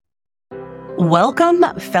Welcome,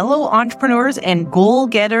 fellow entrepreneurs and goal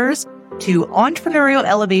getters, to Entrepreneurial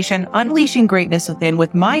Elevation, Unleashing Greatness Within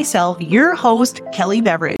with myself, your host, Kelley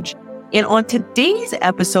Beveridge. And on today's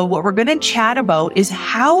episode, what we're going to chat about is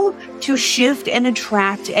how to shift and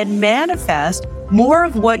attract and manifest more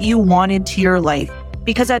of what you want into your life.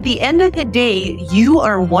 Because at the end of the day, you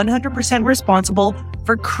are 100% responsible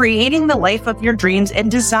for creating the life of your dreams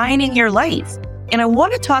and designing your life. And I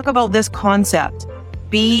want to talk about this concept,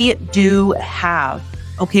 be, do, have.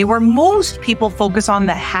 Okay, where most people focus on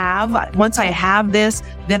the have. Once I have this,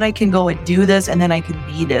 then I can go and do this, and then I can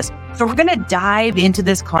be this. So we're going to dive into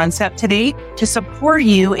this concept today to support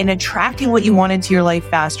you in attracting what you want into your life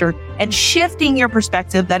faster and shifting your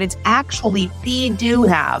perspective that it's actually be, do,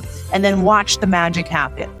 have, and then watch the magic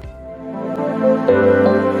happen.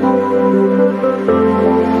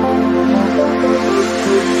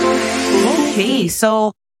 Okay,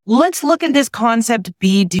 so let's look at this concept,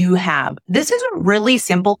 be, do, have. This is a really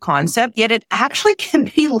simple concept, yet it actually can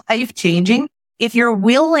be life-changing if you're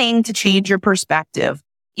willing to change your perspective.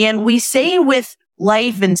 And we say with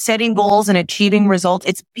life and setting goals and achieving results,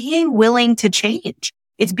 it's being willing to change.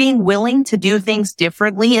 It's being willing to do things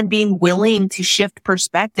differently and being willing to shift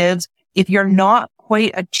perspectives. If you're not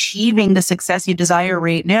quite achieving the success you desire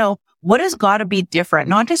right now, what has got to be different?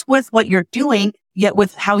 Not just with what you're doing, yet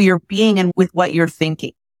with how you're being and with what you're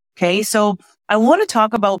thinking. Okay, so I want to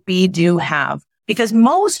talk about be, do, have, because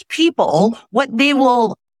most people, what they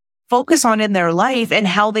will focus on in their life and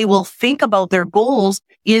how they will think about their goals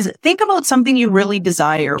is think about something you really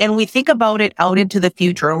desire. And we think about it out into the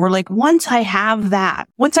future. And we're like, once I have that,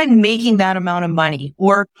 once I'm making that amount of money,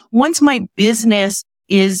 or once my business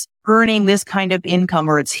is earning this kind of income,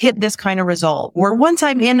 or it's hit this kind of result, or once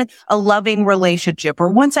I'm in a loving relationship, or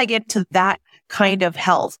once I get to that kind of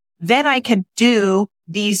health, then I can do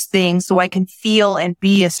these things so I can feel and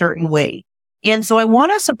be a certain way. And so I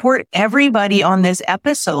want to support everybody on this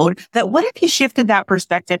episode that what if you shifted that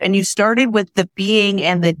perspective and you started with the being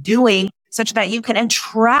and the doing such that you can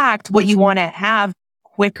attract what you want to have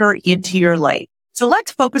quicker into your life. So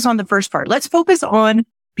let's focus on the first part. Let's focus on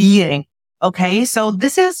being. Okay. So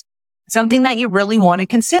this is something that you really want to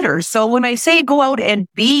consider. So when I say go out and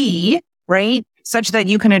be, right, such that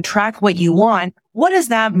you can attract what you want, what does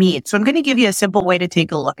that mean? So I'm going to give you a simple way to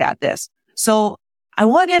take a look at this. So I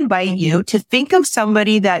want to invite you to think of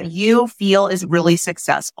somebody that you feel is really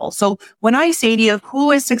successful. So when I say to you,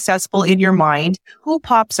 who is successful in your mind, who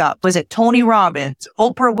pops up? Was it Tony Robbins,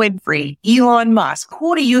 Oprah Winfrey, Elon Musk?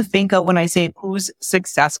 Who do you think of when I say who's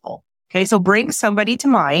successful? Okay, so bring somebody to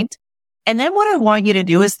mind. And then what I want you to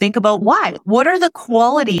do is think about why. What are the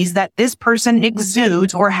qualities that this person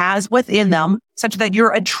exudes or has within them such that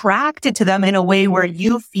you're attracted to them in a way where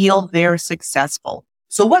you feel they're successful?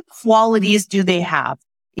 So what qualities do they have?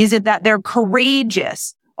 Is it that they're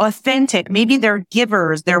courageous, authentic? Maybe they're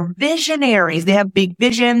givers, they're visionaries, they have big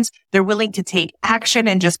visions, they're willing to take action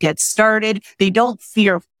and just get started. They don't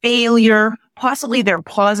fear failure. Possibly they're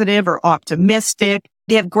positive or optimistic.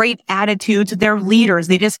 They have great attitudes. They're leaders.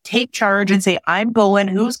 They just take charge and say, I'm going,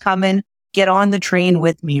 who's coming? Get on the train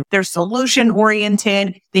with me. They're solution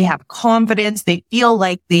oriented. They have confidence. They feel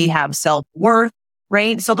like they have self-worth.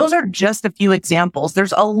 Right? So those are just a few examples.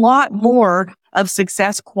 There's a lot more of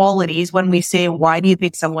success qualities when we say, why do you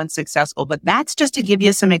think someone's successful? But that's just to give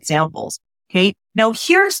you some examples. Okay. Now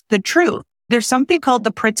here's the truth. There's something called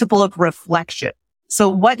the principle of reflection. So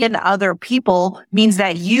what in other people means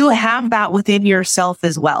that you have that within yourself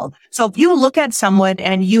as well. So if you look at someone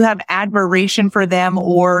and you have admiration for them,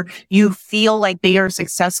 or you feel like they are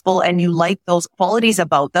successful and you like those qualities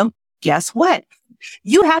about them, guess what?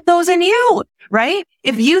 You have those in you, right?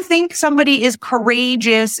 If you think somebody is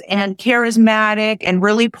courageous and charismatic and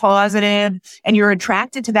really positive and you're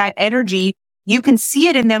attracted to that energy, you can see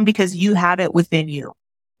it in them because you have it within you.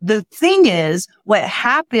 The thing is, what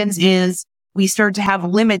happens is we start to have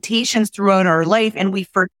limitations throughout our life and we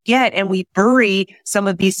forget and we bury some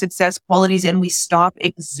of these success qualities and we stop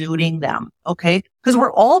exuding them. Okay. Because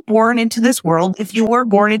we're all born into this world. If you were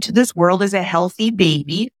born into this world as a healthy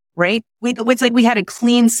baby, right? It's like we had a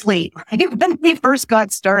clean slate, right? When we first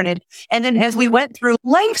got started. And then as we went through,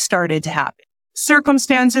 life started to happen.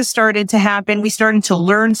 Circumstances started to happen. We started to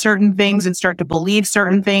learn certain things and start to believe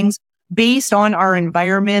certain things based on our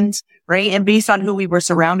environment, right? And based on who we were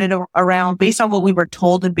surrounded around, based on what we were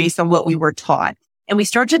told and based on what we were taught. And we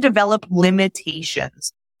start to develop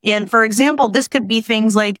limitations. And for example, this could be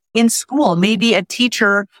things like in school, maybe a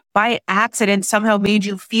teacher by accident somehow made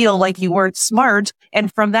you feel like you weren't smart.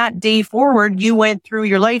 And from that day forward, you went through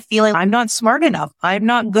your life feeling, I'm not smart enough. I'm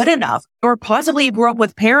not good enough. Or possibly you grew up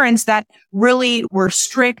with parents that really were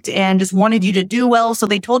strict and just wanted you to do well. So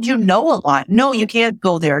they told you no a lot. No, you can't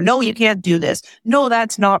go there. No, you can't do this. No,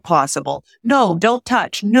 that's not possible. No, don't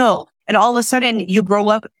touch. No. And all of a sudden you grow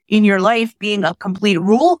up in your life being a complete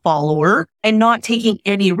rule follower and not taking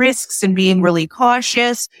any risks and being really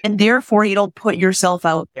cautious. And therefore you don't put yourself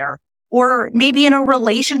out there. Or maybe in a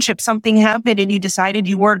relationship, something happened and you decided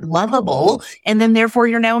you weren't lovable. And then therefore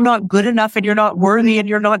you're now not good enough and you're not worthy and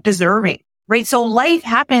you're not deserving, right? So life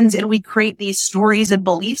happens and we create these stories and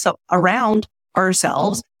beliefs around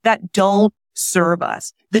ourselves that don't serve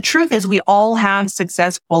us. The truth is we all have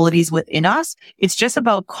success qualities within us. It's just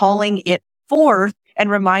about calling it forth and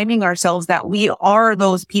reminding ourselves that we are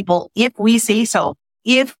those people if we say so,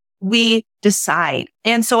 if we decide.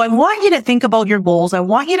 And so I want you to think about your goals. I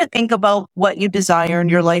want you to think about what you desire in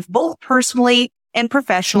your life, both personally and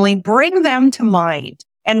professionally. Bring them to mind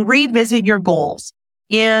and revisit your goals.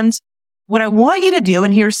 And what I want you to do,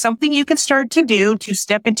 and here's something you can start to do to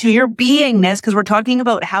step into your beingness, because we're talking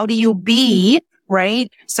about how do you be, right?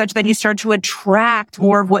 Such that you start to attract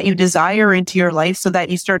more of what you desire into your life so that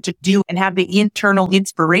you start to do and have the internal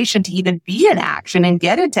inspiration to even be in action and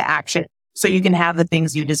get into action so you can have the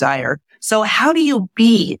things you desire. So how do you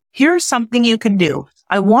be? Here's something you can do.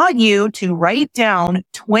 I want you to write down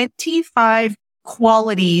 25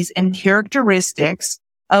 qualities and characteristics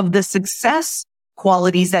of the success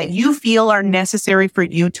qualities that you feel are necessary for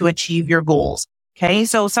you to achieve your goals. Okay.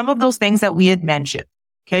 So some of those things that we had mentioned.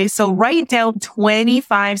 Okay. So write down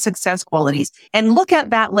 25 success qualities and look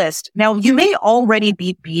at that list. Now you may already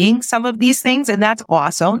be being some of these things, and that's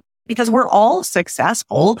awesome because we're all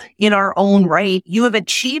successful in our own right. You have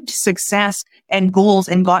achieved success and goals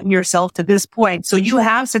and gotten yourself to this point. So you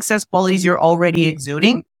have success qualities you're already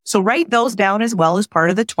exuding. So write those down as well as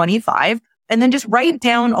part of the 25. And then just write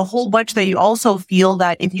down a whole bunch that you also feel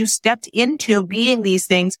that if you stepped into being these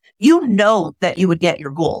things, you know that you would get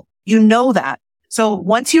your goal. You know that. So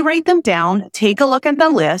once you write them down, take a look at the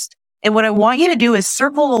list. And what I want you to do is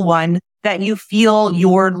circle the one that you feel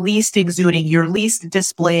you're least exuding, you're least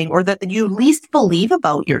displaying, or that you least believe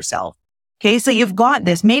about yourself. Okay. So you've got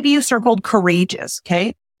this. Maybe you circled courageous.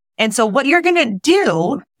 Okay. And so what you're going to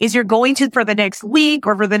do is you're going to, for the next week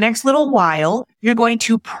or for the next little while, you're going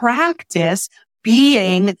to practice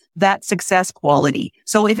being that success quality.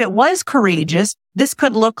 So if it was courageous, this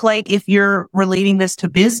could look like, if you're relating this to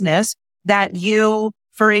business, that you,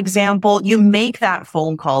 for example, you make that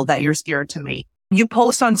phone call that you're scared to make. You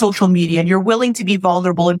post on social media and you're willing to be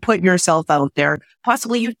vulnerable and put yourself out there.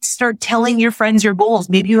 Possibly you start telling your friends your goals.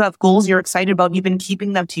 Maybe you have goals you're excited about. You've been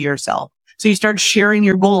keeping them to yourself. So you start sharing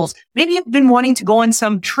your goals. Maybe you've been wanting to go on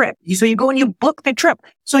some trip. So you go and you book the trip.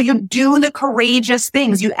 So you do the courageous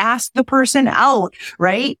things. You ask the person out,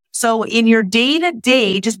 right? So in your day to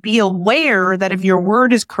day, just be aware that if your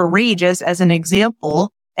word is courageous, as an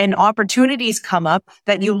example, and opportunities come up,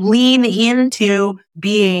 that you lean into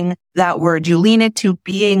being that word. You lean into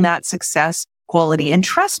being that success quality. And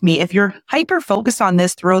trust me, if you're hyper focused on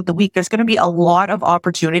this throughout the week, there's going to be a lot of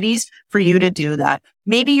opportunities for you to do that.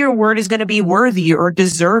 Maybe your word is going to be worthy or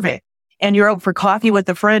deserving. And you're out for coffee with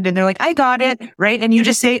a friend and they're like, I got it, right? And you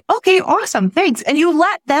just say, okay, awesome, thanks. And you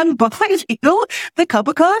let them buy you the cup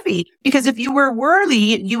of coffee. Because if you were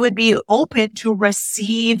worthy, you would be open to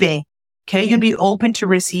receiving. Okay, you'd be open to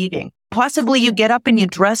receiving. Possibly you get up and you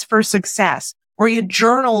dress for success, or you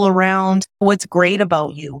journal around what's great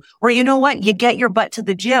about you. Or you know what? You get your butt to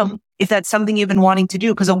the gym if that's something you've been wanting to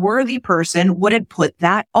do, because a worthy person wouldn't put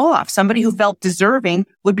that off. Somebody who felt deserving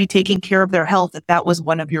would be taking care of their health if that was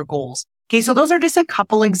one of your goals. Okay, so those are just a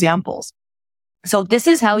couple examples. So this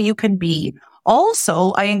is how you can be.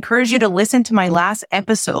 Also, I encourage you to listen to my last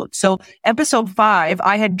episode. So episode 5,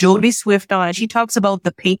 I had Jody Swift on. She talks about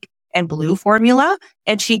the pink and blue formula.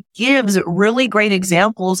 And she gives really great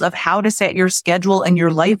examples of how to set your schedule and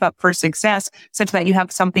your life up for success, such that you have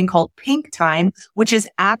something called pink time, which is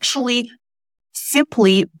actually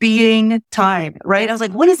simply being time, right? I was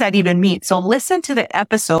like, what does that even mean? So listen to the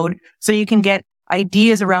episode so you can get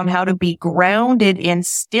ideas around how to be grounded in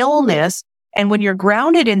stillness. And when you're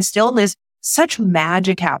grounded in stillness, such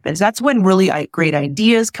magic happens. That's when really great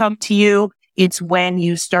ideas come to you. It's when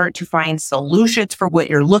you start to find solutions for what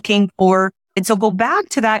you're looking for. And so go back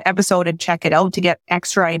to that episode and check it out to get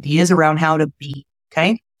extra ideas around how to be.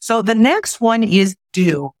 Okay. So the next one is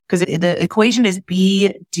do, because the equation is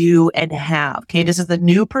be, do, and have. Okay. This is the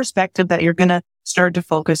new perspective that you're going to start to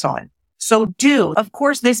focus on. So do. Of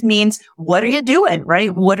course, this means what are you doing,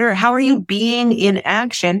 right? How are you being in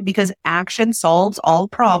action? Because action solves all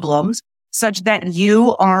problems such that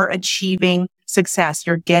you are achieving success.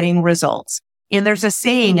 You're getting results. And there's a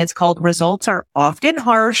saying, it's called results are often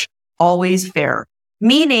harsh, always fair.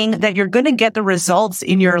 Meaning that you're going to get the results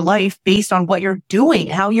in your life based on what you're doing,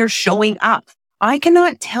 how you're showing up. I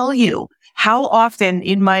cannot tell you how often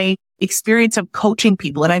in my experience of coaching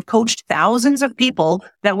people, and I've coached thousands of people,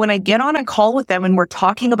 that when I get on a call with them and we're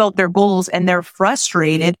talking about their goals and they're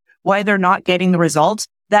frustrated why they're not getting the results,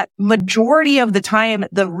 that majority of the time,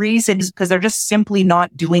 the reason is because they're just simply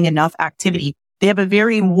not doing enough activity. They have a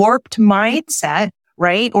very warped mindset,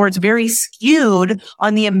 right? Or it's very skewed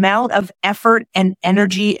on the amount of effort and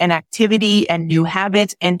energy and activity and new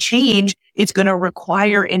habits and change it's going to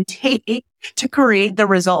require and take to create the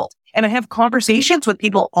result. And I have conversations with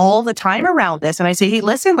people all the time around this. And I say, hey,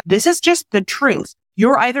 listen, this is just the truth.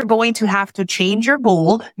 You're either going to have to change your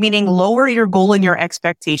goal, meaning lower your goal and your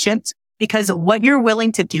expectations, because what you're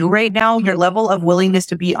willing to do right now, your level of willingness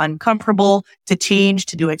to be uncomfortable, to change,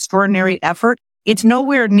 to do extraordinary effort, it's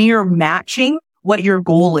nowhere near matching what your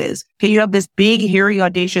goal is. Okay, you have this big, hairy,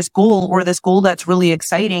 audacious goal, or this goal that's really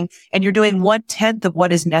exciting, and you're doing 1/10 of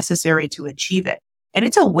what is necessary to achieve it. And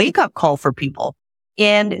it's a wake-up call for people.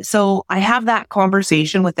 And so I have that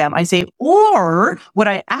conversation with them. I say, or what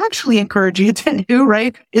I actually encourage you to do,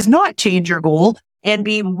 right, is not change your goal and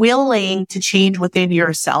be willing to change within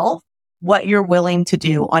yourself what you're willing to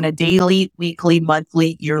do on a daily, weekly,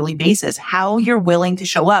 monthly, yearly basis, how you're willing to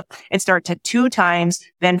show up and start to 2 times,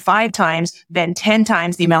 then 5 times, then 10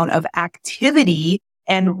 times the amount of activity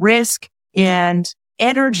and risk and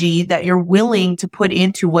energy that you're willing to put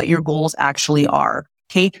into what your goals actually are.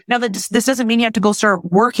 Okay. Now this doesn't mean you have to go start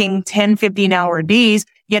working 10, 15-hour days,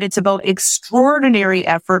 yet it's about extraordinary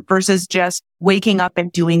effort versus just waking up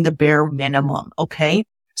and doing the bare minimum. Okay.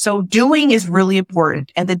 So doing is really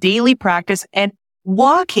important, and the daily practice and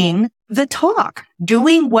walking the talk,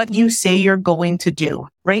 doing what you say you're going to do,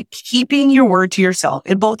 right? Keeping your word to yourself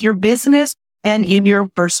in both your business and in your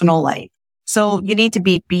personal life. So you need to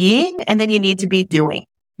be being, and then you need to be doing.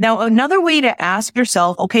 Now, another way to ask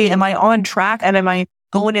yourself, okay, am I on track and am I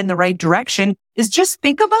going in the right direction, is just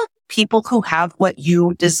think about people who have what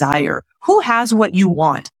you desire, who has what you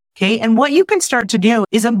want. Okay. And what you can start to do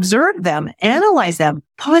is observe them, analyze them,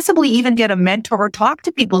 possibly even get a mentor or talk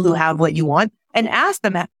to people who have what you want and ask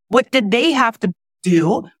them, what did they have to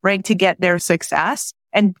do, right, to get their success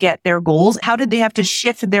and get their goals? How did they have to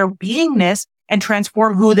shift their beingness and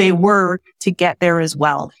transform who they were to get there as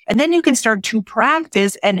well? And then you can start to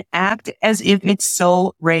practice and act as if it's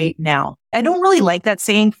so right now. I don't really like that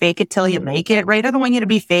saying, fake it till you make it, right? I don't want you to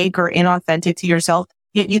be fake or inauthentic to yourself.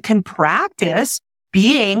 Yet you can practice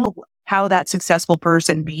being how that successful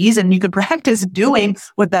person bees, and you can practice doing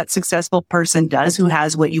what that successful person does who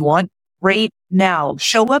has what you want right now.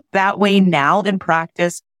 Show up that way now and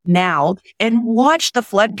practice now, and watch the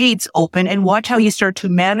floodgates open and watch how you start to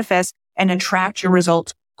manifest and attract your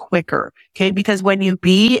results quicker. Okay. Because when you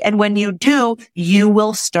be and when you do, you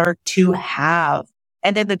will start to have.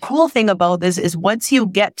 And then the cool thing about this is once you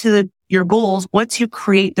get to your goals, once you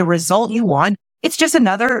create the result you want, it's just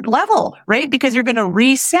another level, right? Because you're going to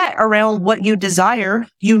reset around what you desire.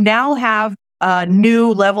 You now have a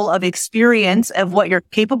new level of experience of what you're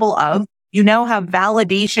capable of. You now have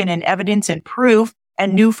validation and evidence and proof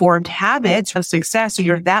and new formed habits of success. So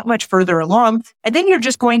you're that much further along. And then you're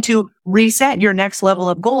just going to reset your next level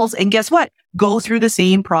of goals. And guess what? Go through the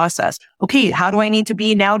same process. Okay, how do I need to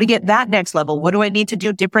be now to get that next level? What do I need to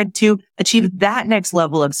do different to achieve that next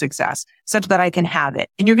level of success such that I can have it?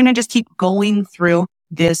 And you're going to just keep going through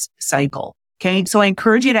this cycle. Okay, so I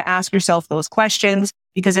encourage you to ask yourself those questions,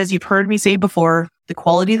 because as you've heard me say before, the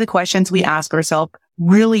quality of the questions we ask ourselves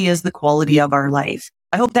really is the quality of our life.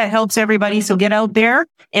 I hope that helps everybody. So get out there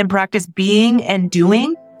and practice being and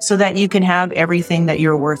doing so that you can have everything that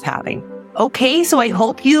you're worth having. Okay, so I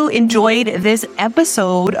hope you enjoyed this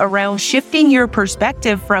episode around shifting your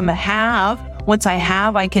perspective from have, once I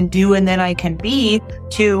have, I can do, and then I can be,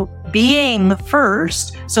 to being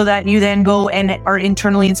first, so that you then go and are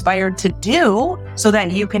internally inspired to do, so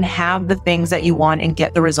that you can have the things that you want and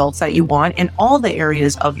get the results that you want in all the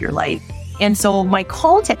areas of your life. And so my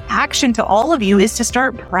call to action to all of you is to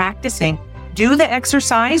start practicing. Do the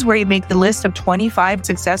exercise where you make the list of 25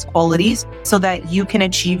 success qualities so that you can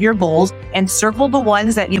achieve your goals, and circle the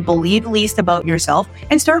ones that you believe least about yourself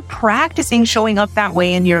and start practicing showing up that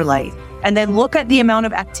way in your life. And then look at the amount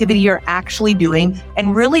of activity you're actually doing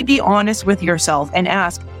and really be honest with yourself and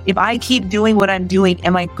ask, if I keep doing what I'm doing,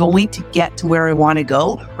 am I going to get to where I want to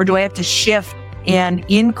go? Or do I have to shift and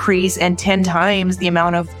increase and 10 times the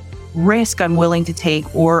amount of risk I'm willing to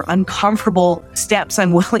take or uncomfortable steps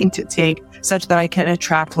I'm willing to take such that I can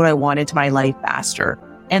attract what I want into my life faster.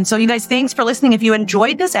 And so you guys, thanks for listening. If you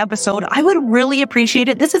enjoyed this episode, I would really appreciate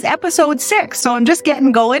it. This is episode 6, so I'm just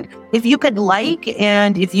getting going. If you could like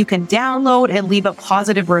and if you can download and leave a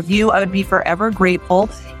positive review, I would be forever grateful.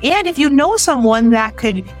 And if you know someone that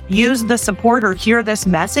could use the support or hear this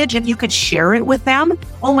message, if you could share it with them,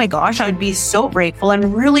 oh my gosh, I would be so grateful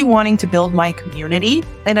and really wanting to build my community.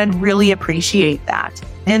 And I'd really appreciate that.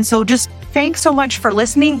 And so just thanks so much for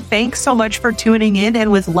listening. Thanks so much for tuning in.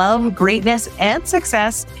 And with love, greatness, and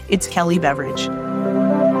success, it's Kelley Beveridge.